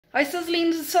Oi, seus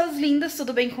lindos e suas lindas,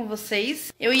 tudo bem com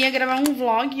vocês? Eu ia gravar um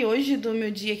vlog hoje do meu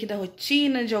dia aqui da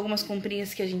rotina, de algumas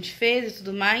comprinhas que a gente fez e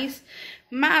tudo mais,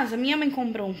 mas a minha mãe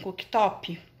comprou um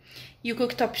cooktop e o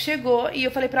cooktop chegou e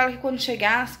eu falei pra ela que quando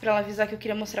chegasse, pra ela avisar que eu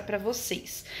queria mostrar pra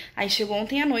vocês. Aí chegou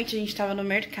ontem à noite, a gente tava no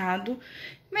mercado,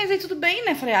 mas aí tudo bem,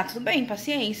 né? Falei, tudo bem,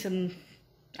 paciência,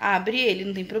 abre ele,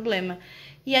 não tem problema.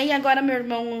 E aí agora meu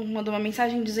irmão mandou uma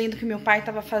mensagem dizendo que meu pai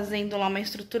tava fazendo lá uma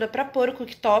estrutura pra pôr o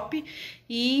cooktop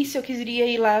e se eu queria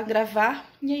ir lá gravar,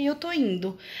 e aí eu tô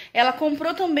indo. Ela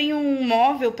comprou também um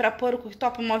móvel pra pôr o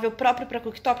cooktop, um móvel próprio pra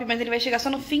cooktop, mas ele vai chegar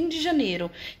só no fim de janeiro.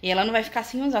 E ela não vai ficar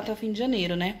sem usar até o fim de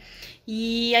janeiro, né?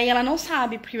 E aí ela não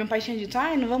sabe, porque meu pai tinha dito,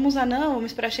 não vamos usar não, vamos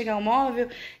esperar chegar o móvel.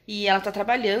 E ela tá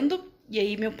trabalhando. E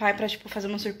aí meu pai, pra fazer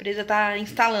uma surpresa, tá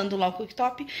instalando lá o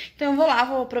cooktop. Então eu vou lá,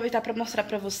 vou aproveitar pra mostrar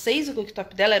pra vocês o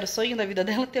cooktop dela. Era o sonho da vida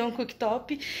dela ter um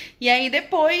cooktop. E aí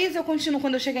depois eu continuo,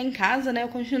 quando eu chegar em casa, né, eu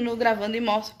continuo gravando e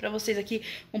mostro pra vocês aqui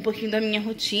um pouquinho da minha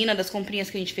rotina, das comprinhas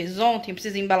que a gente fez ontem. Eu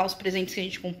preciso embalar os presentes que a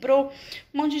gente comprou,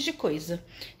 um monte de coisa.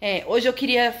 Hoje eu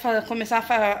queria começar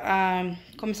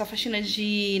a faxina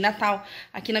de Natal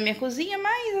aqui na minha cozinha,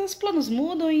 mas os planos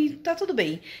mudam e tá tudo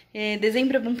bem.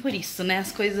 Dezembro é bom por isso, né?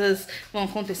 As coisas vão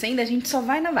acontecendo, a gente só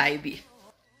vai na vibe.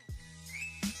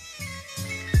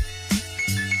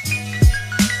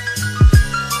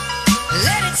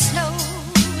 Let it snow,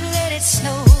 let it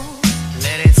snow,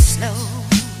 let it snow.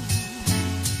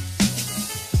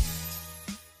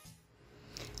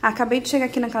 Acabei de chegar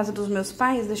aqui na casa dos meus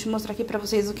pais, deixa eu mostrar aqui pra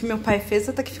vocês o que meu pai fez,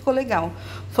 até que ficou legal.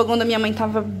 O fogão da minha mãe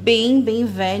tava bem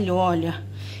velho, olha.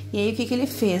 E aí o que ele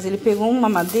fez? Ele pegou uma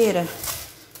madeira,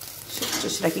 deixa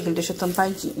eu tirar aqui que ele deixou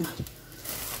tampadinho.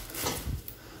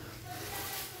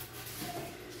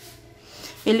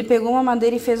 Ele pegou uma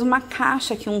madeira e fez uma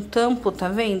caixa aqui, um tampo, tá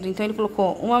vendo? Então ele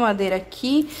colocou uma madeira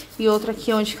aqui e outra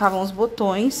aqui onde ficavam os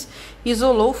botões.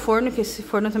 Isolou o forno, que esse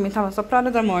forno também tava só pra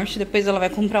hora da morte. Depois ela vai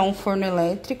comprar um forno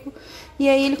elétrico. E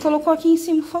aí ele colocou aqui em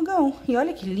cima o fogão. E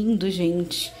olha que lindo,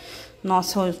 gente.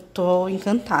 Nossa, eu tô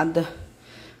encantada.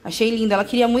 Achei lindo. Ela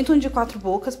queria muito um de 4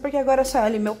 bocas, porque agora é só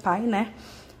ela e meu pai, né?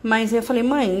 Mas eu falei,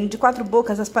 mãe, de 4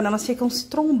 bocas as panelas ficam se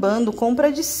trombando,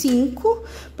 compra de 5,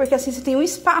 porque assim você tem um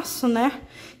espaço, né?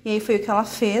 E aí foi o que ela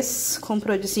fez,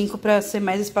 comprou de 5 pra ser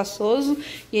mais espaçoso,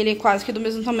 e ele é quase que do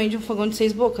mesmo tamanho de um fogão de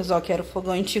 6 bocas, ó, que era o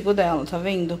fogão antigo dela, tá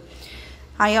vendo?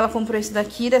 Aí ela comprou esse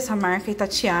daqui, dessa marca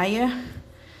Tathy.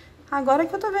 Agora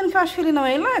que eu tô vendo que eu acho que ele não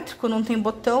é elétrico, não tem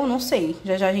botão, não sei.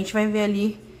 Já a gente vai ver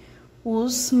ali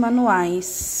os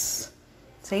manuais,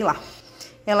 sei lá.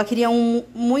 Ela queria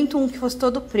muito um que fosse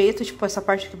todo preto, tipo essa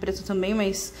parte aqui preto também,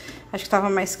 mas acho que tava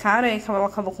mais cara, e ela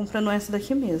acabou comprando essa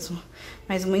daqui mesmo.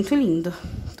 Mas muito lindo,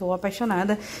 tô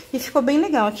apaixonada. E ficou bem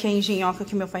legal aqui a engenhoca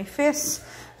que meu pai fez,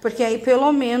 porque aí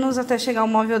pelo menos até chegar o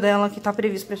móvel dela, que tá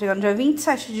previsto pra chegar no dia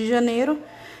 27 de janeiro,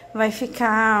 vai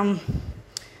ficar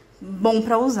bom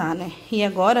pra usar, né? E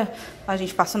agora a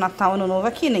gente passa o Natal, Ano Novo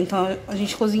aqui, né? Então a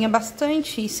gente cozinha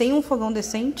bastante e sem um fogão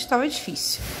decente tava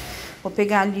difícil. Vou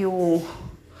pegar ali o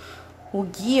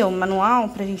guia, o manual,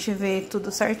 pra gente ver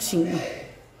tudo certinho.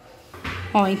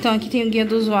 Ó, então aqui tem o guia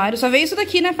do usuário. Só veio isso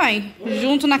daqui, né, pai?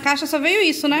 Junto na caixa só veio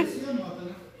isso, né?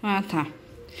 Ah, tá.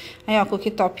 Aí, ó,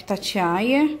 cooktop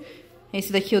Tathy.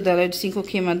 Esse daqui, o dela é de 5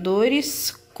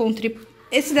 queimadores.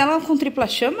 Esse dela é com tripla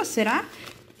chama, será?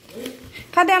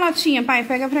 Cadê a notinha, pai?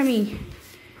 Pega pra mim.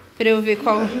 Pra eu ver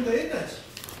qual...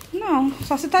 Não,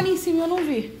 só se tá ali em cima eu não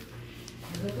vi.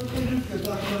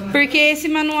 Porque esse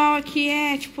manual aqui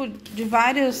é, tipo, de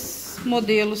vários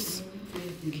modelos.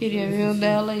 Queria ver o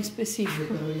dela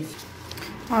específico.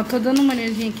 Ó, tô dando uma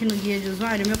olhadinha aqui no guia de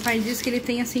usuário. Meu pai disse que ele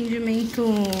tem acendimento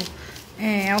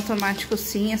automático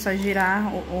sim. É só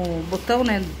girar o botão,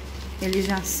 né? Ele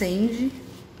já acende.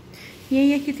 E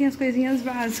aí aqui tem as coisinhas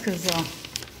básicas, ó.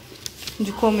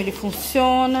 De como ele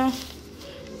funciona.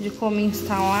 De como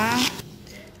instalar.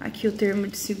 Aqui o termo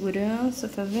de segurança,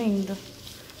 tá vendo?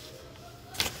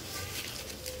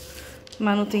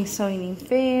 Manutenção e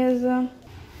limpeza.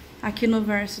 Aqui no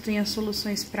verso tem as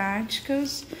soluções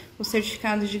práticas, o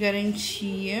certificado de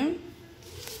garantia.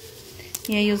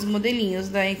 E aí os modelinhos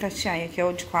da Tathy, que é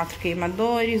o de 4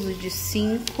 queimadores, o de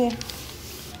 5,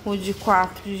 o de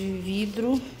 4 de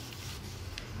vidro.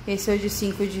 Esse é o de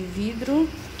 5 de vidro.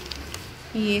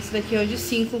 E esse daqui é o de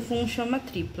 5 com chama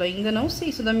tripla. Ainda não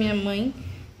sei se o da minha mãe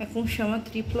é com chama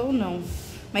tripla ou não,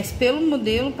 mas pelo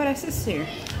modelo parece ser.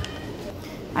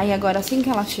 Aí agora assim que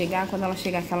ela chegar, quando ela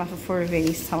chegar que ela for ver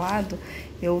instalado,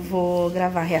 eu vou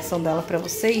gravar a reação dela pra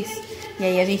vocês. E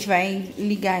aí a gente vai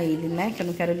ligar ele, né? Que eu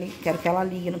não quero que ela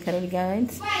ligue, não quero ligar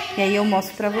antes. E aí eu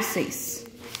mostro pra vocês.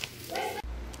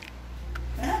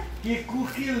 Que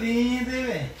cookie lindo, hein,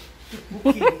 velho?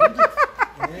 Que lindo.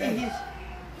 É isso.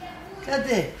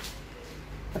 Cadê?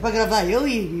 É pra gravar eu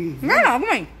e... Não,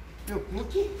 mãe. Meu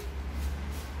cookie?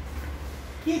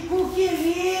 Que cookie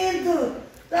lindo!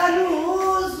 Tá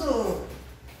no uso!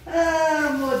 Ah,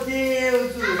 meu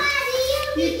Deus!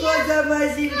 Que coisa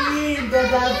mais linda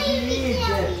da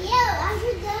vida!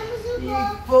 Ajudamos o Que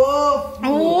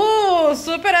fofo!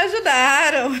 Super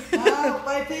ajudaram. Ah, o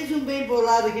pai fez um bem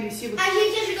bolado aqui em cima. A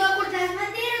gente ajudou a cortar as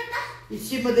madeiras, tá? Em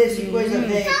cima desse coisa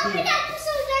velha Só aqui. olhar pro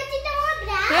seu jeito e dar um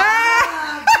abraço.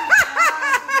 Ah,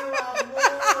 meu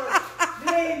amor!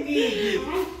 Vem,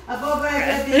 Miguel! A vó vai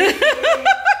agradecer!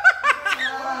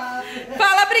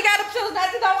 Fala obrigada pros seus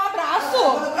netos e dá um abraço.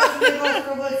 Agora eu vou fazer um negócio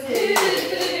pra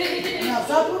você. Não,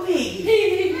 só pro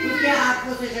Miguel. Porque a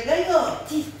você já ganhou.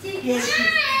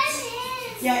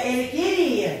 Que ele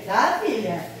queria, tá,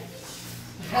 filha?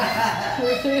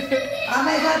 Ah,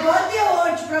 mas agora deu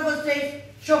ontem pra vocês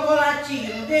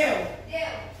chocolatinho, não deu? Deu.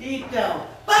 Então,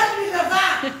 pode me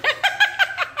gravar?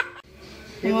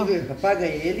 Apaga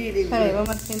ele e liga. Peraí, vamos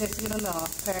acender esse grandão, ó.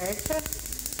 Aperta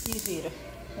e vira.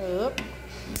 Op.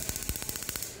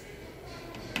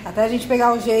 Até a gente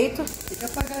pegar o jeito. Tem que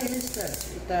apagar ele,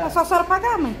 tá? É só a senhora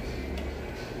apagar, mãe.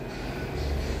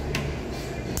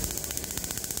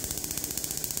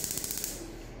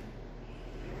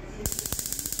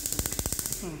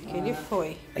 Aquele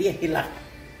foi. E aquele lá?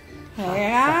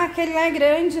 Aquele lá é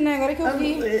grande, né? Agora que eu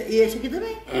vi. E esse aqui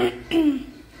também?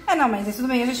 Não, mas esse do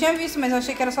meio eu já tinha visto, mas eu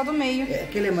achei que era só do meio.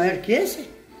 Aquele é maior que esse?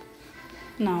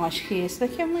 Não, acho que esse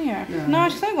daqui é maior. Não,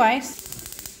 acho que são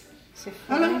iguais.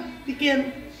 Olha lá,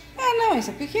 pequeno. Não, esse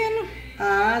é pequeno.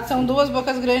 Ah, São 2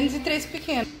 bocas grandes e 3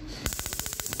 pequenos.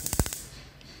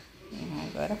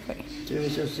 Agora foi. deixa eu ver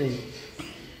se eu sei.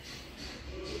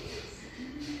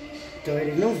 Então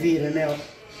ele não vira, né? Ó.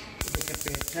 Tem que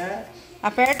apertar.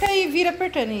 Aperta e vira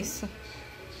apertando isso.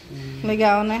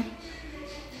 Legal, né?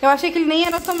 Eu achei que ele nem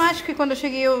era automático e quando eu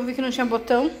cheguei eu vi que não tinha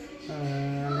botão.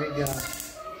 Ah, legal.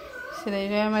 Esse daí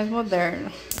já é mais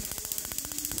moderno.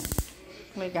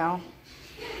 Legal.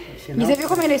 Esse E não. você viu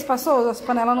como ele é espaçoso? As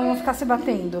panelas não vão ficar se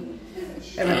batendo.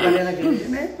 É uma panela grande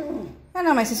mesmo.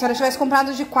 Não, mas se a senhora tivesse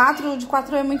comprado de 4, de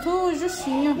 4 é muito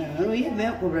justinho. Não, eu não ia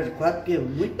mesmo comprar de 4, porque é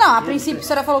muito... Não, a tempo, princípio a né?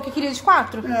 senhora falou que queria de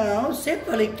 4? Não, eu sempre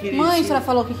falei que queria. Mãe, a sim. senhora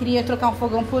falou que queria trocar um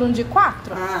fogão por um de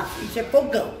 4? Ah, isso é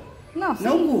fogão. Não, sim.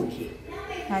 Não cookie.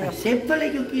 Aí, Eu sempre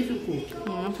falei que eu quis o cookie.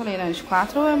 Não falei, não, de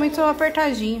 4 é muito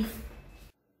apertadinho.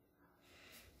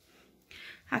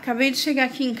 Acabei de chegar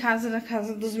aqui em casa, na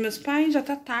casa dos meus pais, já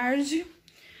tá tarde.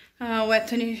 O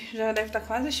Anthony já deve estar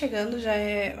quase chegando, já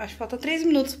é, acho que falta 3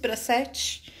 minutos para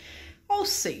 7. Ou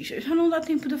seja, já não dá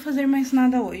tempo de eu fazer mais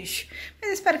nada hoje.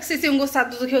 Mas espero que vocês tenham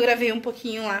gostado do que eu gravei um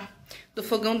pouquinho lá do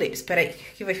fogão deles. Espera aí,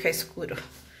 que vai ficar escuro.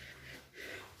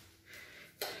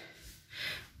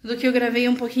 Do que eu gravei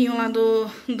um pouquinho lá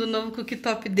do novo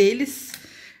cooktop deles.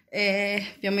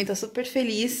 Minha mãe tá super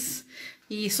feliz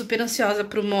e super ansiosa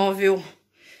pro móvel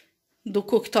do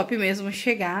cooktop mesmo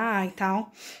chegar e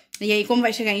tal. E aí, como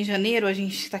vai chegar em janeiro, a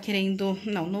gente tá querendo...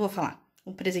 Não vou falar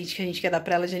o presente que a gente quer dar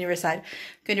pra ela de aniversário,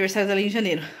 porque o aniversário dela é em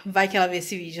janeiro. Vai que ela vê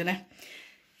esse vídeo, né?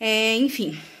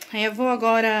 Enfim, aí eu vou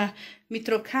agora me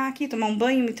trocar aqui, tomar um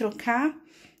banho, me trocar.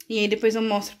 E aí depois eu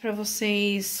mostro pra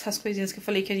vocês as coisinhas que eu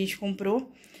falei que a gente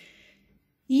comprou.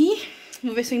 E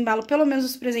vou ver se eu embalo pelo menos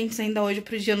os presentes ainda hoje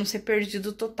pro dia não ser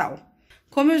perdido total.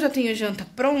 Como eu já tenho janta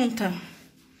pronta,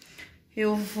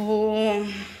 eu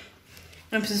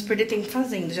não preciso perder tempo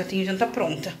fazendo, já tenho janta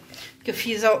pronta. Porque eu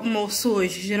fiz almoço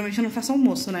hoje, geralmente eu não faço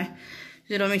almoço, né?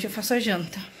 Geralmente eu faço a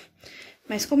janta.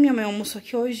 Mas como minha mãe almoçou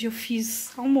aqui hoje, eu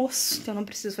fiz almoço, então eu não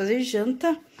preciso fazer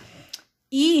janta.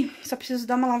 E só preciso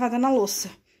dar uma lavada na louça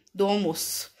do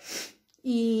almoço.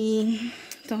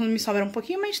 Então me sobra um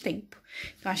pouquinho mais de tempo.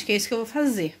 Então acho que é isso que eu vou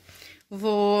fazer.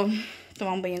 Vou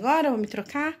tomar um banho agora, vou me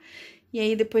trocar. E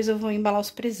aí depois eu vou embalar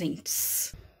os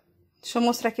presentes. Deixa eu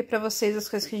mostrar aqui pra vocês as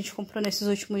coisas que a gente comprou nesses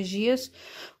últimos dias.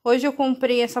 Hoje eu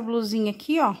comprei essa blusinha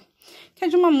aqui, ó. Que é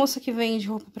de uma moça que vende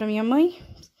roupa pra minha mãe.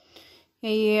 E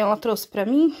aí ela trouxe pra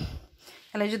mim.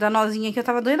 Ela é de danosinha, que eu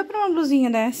tava doida pra uma blusinha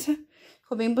dessa.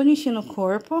 Ficou bem bonitinho no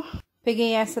corpo.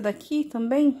 Peguei essa daqui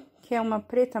também, que é uma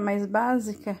preta mais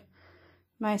básica.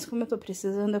 Mas como eu tô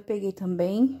precisando, eu peguei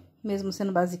também, mesmo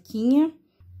sendo basiquinha.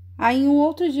 Aí, um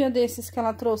outro dia desses que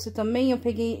ela trouxe também, eu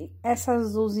peguei essa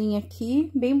azulzinha aqui,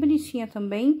 bem bonitinha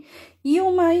também. E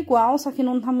uma igual, só que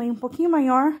num tamanho um pouquinho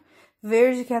maior,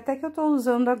 verde, que é até que eu tô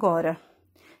usando agora.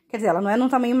 Quer dizer, ela não é num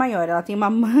tamanho maior, ela tem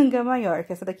uma manga maior,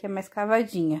 que essa daqui é mais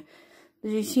cavadinha. Do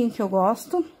jeitinho que eu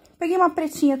gosto. Peguei uma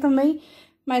pretinha também,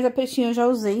 mas a pretinha eu já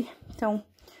usei, então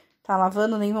tá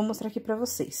lavando, nem vou mostrar aqui pra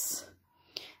vocês.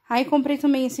 Aí comprei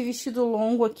também esse vestido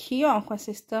longo aqui, ó, com essa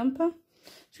estampa.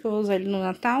 Acho que eu vou usar ele no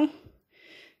Natal.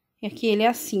 E aqui ele é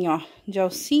assim, ó, de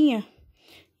alcinha.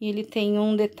 E ele tem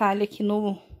um detalhe aqui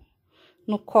no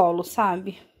colo,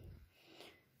 sabe?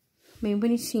 Bem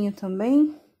bonitinho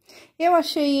também. Eu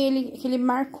achei que ele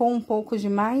marcou um pouco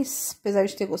demais, apesar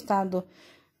de ter gostado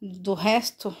do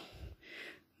resto.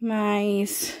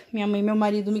 Mas minha mãe e meu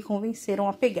marido me convenceram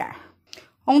a pegar.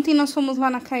 Ontem nós fomos lá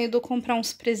na Caedo comprar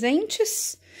uns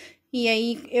presentes. E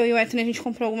aí, eu e o Ethan, a gente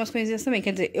comprou algumas coisinhas também.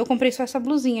 Quer dizer, eu comprei só essa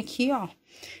blusinha aqui, ó.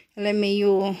 Ela é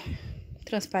meio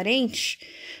transparente.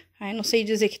 Ai, não sei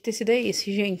dizer que tecido é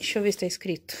esse, gente. Deixa eu ver se tá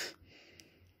escrito.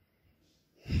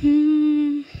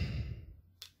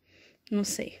 Não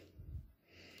sei.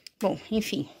 Bom,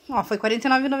 enfim. Ó, foi R$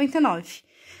 49,99.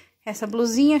 Essa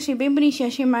blusinha achei bem bonitinha.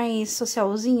 Achei mais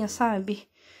socialzinha, sabe?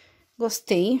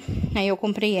 Gostei. Aí eu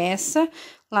comprei essa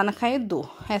lá na Caedo.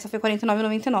 Essa foi R$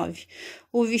 49,99.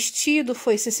 O vestido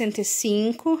foi R$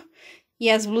 65. E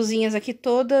as blusinhas aqui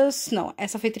todas... Não,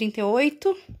 essa foi R$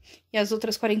 38 e as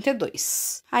outras R$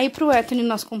 42. Aí pro Ethan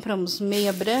nós compramos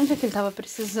meia branca, que ele tava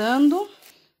precisando.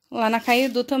 Lá na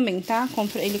Caedo também, tá?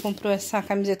 Ele comprou essa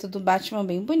camiseta do Batman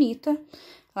bem bonita.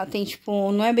 Ela tem,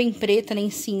 tipo, não é bem preta nem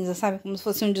cinza, sabe? Como se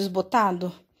fosse um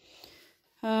desbotado.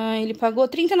 Ele pagou R$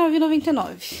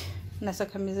 39,99 nessa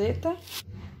camiseta.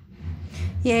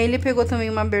 E aí ele pegou também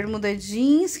uma bermuda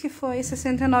jeans, que foi R$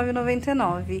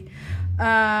 69,99.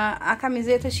 A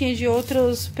camiseta tinha de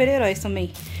outros super-heróis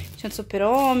também. Tinha do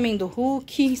Super-Homem, do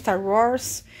Hulk, Star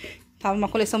Wars. Tava uma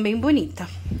coleção bem bonita.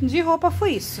 De roupa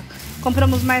foi isso.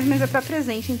 Compramos mais, mas é pra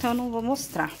presente, então eu não vou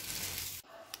mostrar.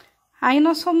 Aí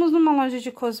nós fomos numa loja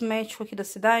de cosmético aqui da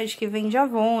cidade, que vende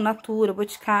Avon, Natura,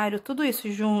 Boticário, tudo isso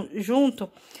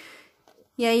junto.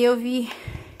 E aí eu vi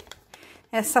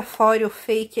essa Fóreo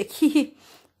fake aqui.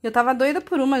 Eu tava doida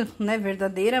por uma, né,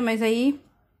 verdadeira, mas aí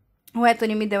o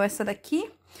Etony me deu essa daqui.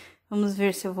 Vamos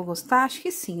ver se eu vou gostar, acho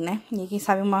que sim, né? E aí, quem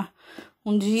sabe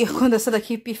um dia, quando essa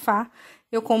daqui pifar,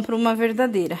 eu compro uma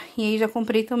verdadeira. E aí já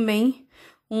comprei também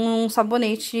um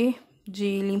sabonete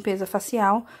de limpeza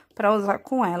facial pra usar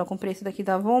com ela. Eu comprei esse daqui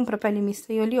da Avon pra pele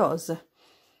mista e oleosa.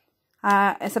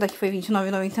 Essa daqui foi R$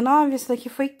 29,99, essa daqui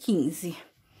foi 15.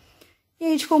 E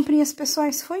aí de comprinhas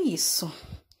pessoais foi isso.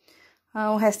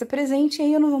 O resto é presente e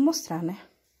aí eu não vou mostrar, né?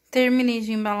 Terminei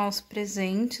de embalar os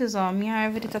presentes, ó. Minha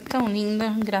árvore tá tão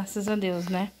linda, graças a Deus,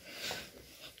 né?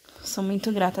 Sou muito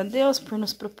grata a Deus por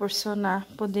nos proporcionar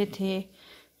poder ter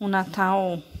um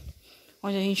Natal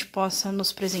onde a gente possa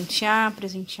nos presentear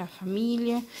a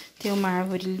família, ter uma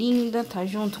árvore linda, tá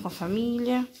junto com a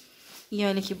família. E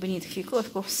olha que bonito que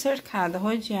ficou cercada,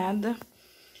 rodeada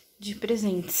de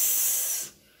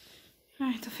presentes.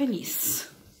 Ai, tô feliz.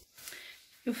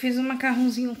 Eu fiz um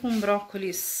macarrãozinho com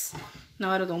brócolis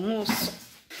na hora do almoço.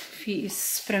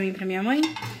 Fiz pra mim e pra minha mãe.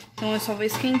 Então eu só vou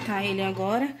esquentar ele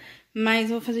agora. Mas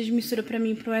eu vou fazer de mistura pra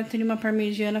mim e pro Ethan uma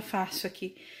parmegiana fácil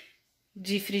aqui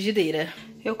de frigideira.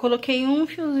 Eu coloquei um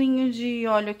fiozinho de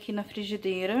óleo aqui na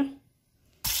frigideira.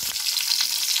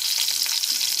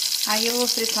 Aí eu vou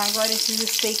fritar agora esses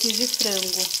steaks de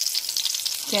frango,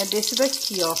 que é desse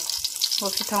daqui, ó.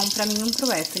 Vou fritar um pra mim e um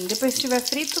pro Ethan. Depois que estiver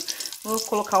frito, vou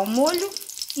colocar o molho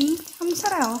e a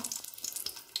mussarela.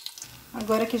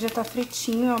 Agora que já tá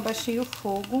fritinho, eu abaixei o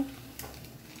fogo.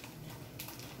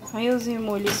 Aí eu usei o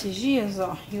molho esses dias,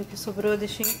 ó. E o que sobrou eu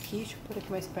deixei aqui, deixa eu pôr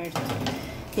aqui mais perto.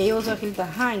 E aí eu uso aquele da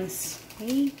Heinz.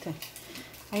 Eita!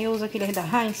 Aí eu uso aquele da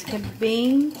Heinz, que é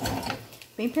bem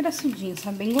pedaçudinho,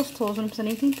 sabe? Bem gostoso, não precisa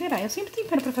nem temperar. Eu sempre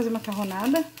tempero pra fazer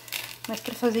macarronada, mas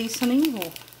pra fazer isso eu nem vou.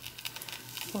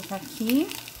 Vou colocar aqui.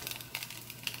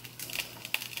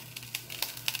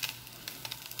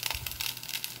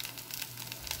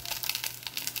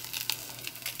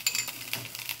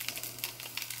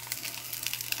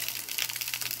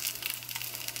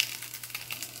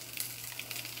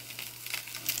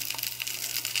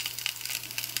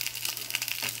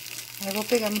 Aí eu vou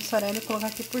pegar a mussarela e colocar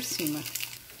aqui por cima.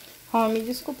 Ó, me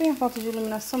desculpem a falta de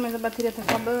iluminação, mas a bateria tá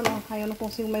acabando, aí eu não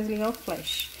consigo mais ligar o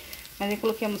flash. Mas aí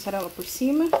coloquei a mussarela por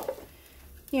cima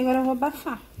e agora eu vou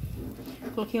abafar.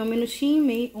 Coloquei um minutinho e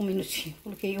meio,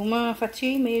 coloquei uma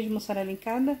fatia e meia de mussarela em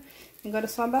cada, e agora é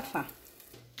só abafar.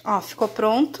 Ó, ficou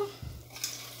pronto.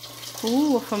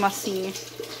 A fumacinha.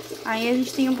 Aí a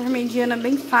gente tem uma parmegiana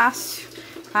bem fácil.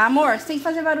 Ah, amor, você tem que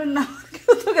fazer barulho na hora que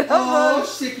eu tô gravando.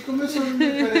 Oxe, que começou no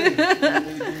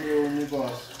meu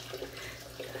negócio.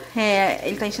 É,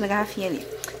 ele tá enchendo a garrafinha ali.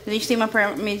 A gente tem uma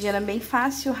parmegiana bem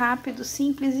fácil, rápido,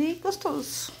 simples e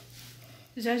gostoso.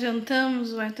 Já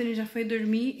jantamos, o Arthur já foi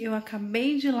dormir. Eu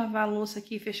acabei de lavar a louça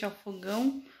aqui e fechar o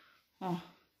fogão. Ó.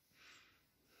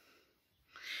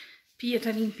 Pia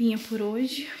tá limpinha por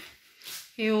hoje.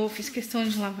 Eu fiz questão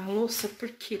de lavar a louça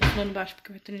porque... Tô falando baixo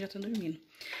porque o Antônio já tá dormindo.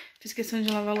 Fiz questão de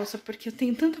lavar a louça porque eu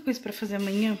tenho tanta coisa pra fazer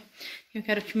amanhã que eu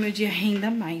quero que o meu dia renda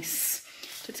mais.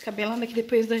 Tô descabelando aqui,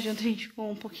 depois da janta a gente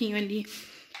ficou um pouquinho ali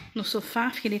no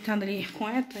sofá. Fiquei deitada ali com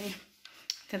ela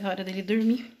até a hora dele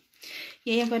dormir.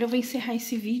 E aí agora eu vou encerrar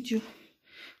esse vídeo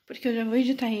porque eu já vou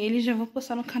editar ele e já vou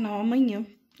postar no canal amanhã.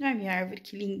 Ai, minha árvore,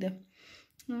 que linda.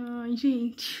 Ai,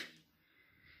 gente.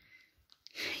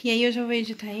 E aí eu já vou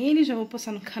editar ele, já vou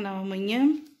postar no canal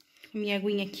amanhã. Minha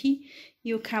aguinha aqui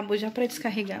e o cabo já pra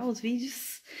descarregar os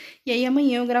vídeos. E aí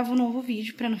amanhã eu gravo um novo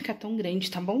vídeo pra não ficar tão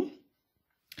grande, tá bom?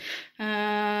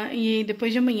 E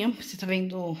depois de amanhã, você tá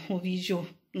vendo o vídeo,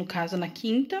 no caso, na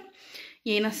quinta.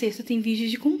 E aí na sexta tem vídeo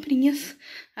de comprinhas.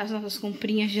 As nossas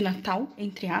comprinhas de Natal,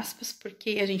 entre aspas,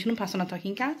 porque a gente não passa o Natal aqui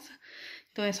em casa.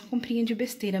 Então é só comprinha de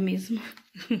besteira mesmo.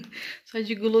 Só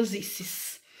de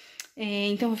gulosices.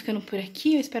 Então eu vou ficando por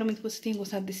aqui. Eu espero muito que você tenha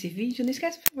gostado desse vídeo. Não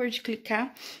esquece, por favor, de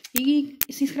clicar e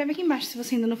se inscreve aqui embaixo se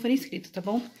você ainda não for inscrito, tá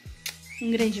bom?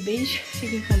 Um grande beijo,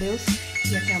 fiquem com Deus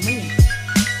e até amanhã.